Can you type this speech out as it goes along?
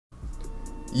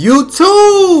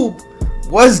YouTube,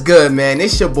 what's good, man?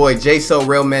 It's your boy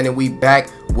JaySoReal, man, and we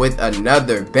back with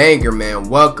another banger, man.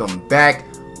 Welcome back.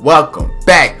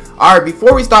 Alright,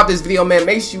 before we start this video, man,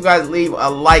 make sure you guys leave a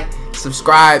like,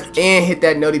 subscribe, and hit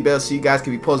that noti bell so you guys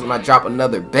can be posted when I drop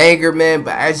another banger, man.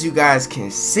 But as you guys can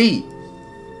see,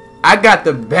 I got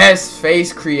the best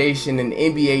face creation in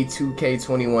NBA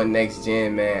 2K21 Next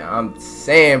Gen, man. I'm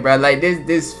saying, bro, like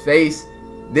this face,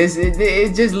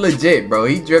 it's just legit, bro.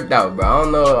 He dripped out, bro. I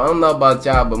don't know about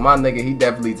y'all, but my nigga, he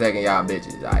definitely taking y'all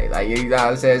bitches. Like you know what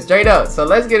I'm saying, straight up. So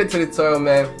let's get into the tutorial,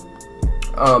 man.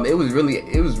 It was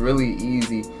really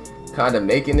easy, kind of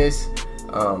making this.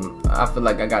 I feel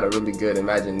like I got a really good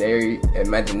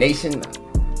imagination.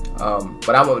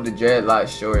 But I went with the dreadlock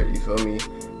short. You feel me?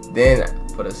 Then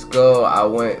for the skull, I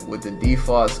went with the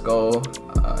default skull.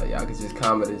 Y'all can just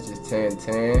comment it's just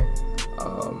 10-10.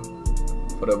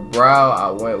 For the brow, I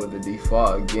went with the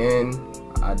default again.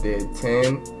 I did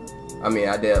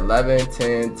 11,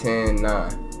 10, 10, 9.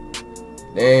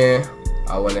 Then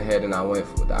I went ahead and I went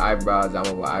for the eyebrows. I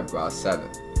went with eyebrow 7.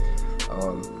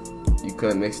 You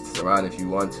could mix this around if you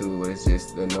want to, but it's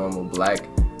just the normal black.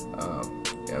 I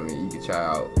mean, you can try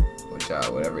out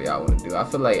whatever y'all want to do. I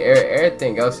feel like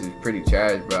everything else is pretty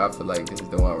trash, bro. I feel like this is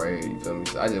the one right here, you feel me?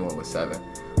 So I just went with 7.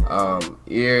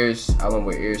 Ears, I went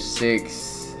with ears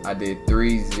 6. I did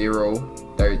 3, 0,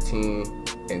 13,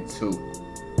 and 2.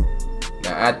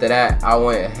 Now after that, I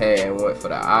went ahead and went for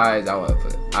the eyes. I went for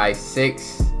eye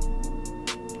 6.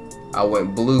 I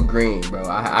went blue green, bro.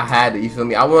 I had to, you feel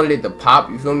me? I wanted it to pop,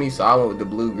 you feel me? So I went with the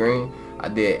blue green. I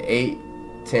did 8,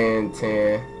 10,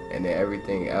 10, and then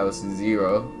everything else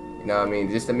 0. You know what I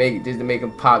mean? Just to make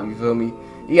him pop, you feel me?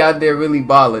 He out there really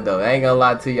balling though. I ain't gonna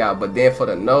lie to y'all. But then for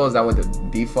the nose, I went to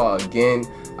default again.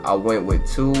 I went with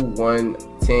 2, 1,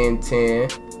 10, 10,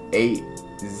 8,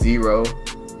 0.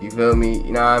 You feel me?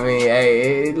 You know what I mean?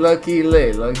 Hey, lucky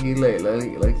lit.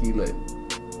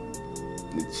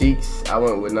 The cheeks, I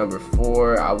went with number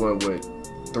 4. I went with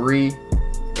 3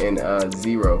 and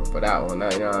 0 for that one.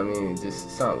 You know what I mean?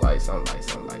 Just something light.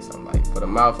 For the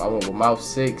mouth, I went with mouth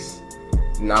 6.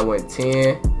 And I went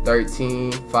 10,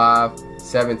 13, 5,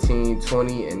 17,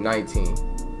 20, and 19.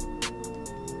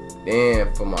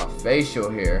 Then for my facial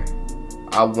hair,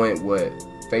 I went with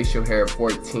facial hair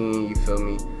 14, you feel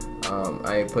me?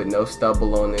 I ain't put no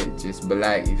stubble on it, just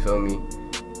black, you feel me?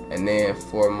 And then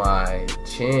for my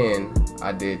chin,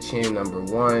 I did chin number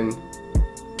 1,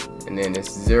 and then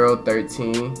it's 0,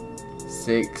 13,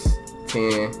 6,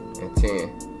 10, and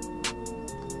 10.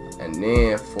 And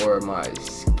then for my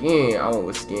skin, I went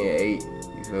with skin 8,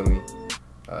 you feel me?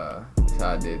 That's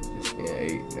how I did the skin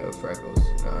 8, no freckles.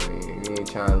 You know what I mean? We ain't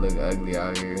trying to look ugly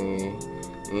out here, we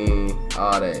ain't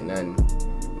all that, nothing.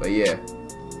 But yeah,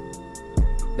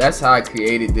 that's how I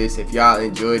created this. If y'all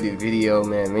enjoyed the video,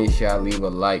 man, make sure y'all leave a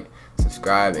like,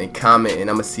 subscribe, and comment, and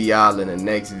I'ma see y'all in the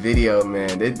next video,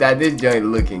 man. This joint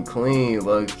looking clean,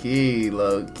 low key.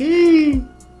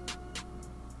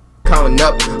 Coming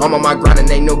up, I'm on my grind and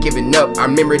ain't no giving up. I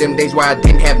remember them days where I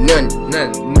didn't have none.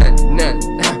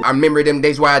 I remember them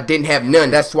days where I didn't have none.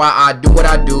 That's why I do what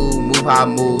I do, move how I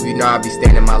move. You know I be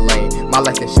staying in my lane. My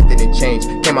life and shit didn't change,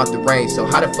 came out the rain. So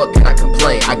how the fuck can I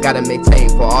complain? I gotta maintain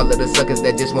for all of the suckers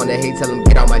that just wanna hate. Tell them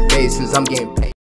get out my face, cause I'm getting paid.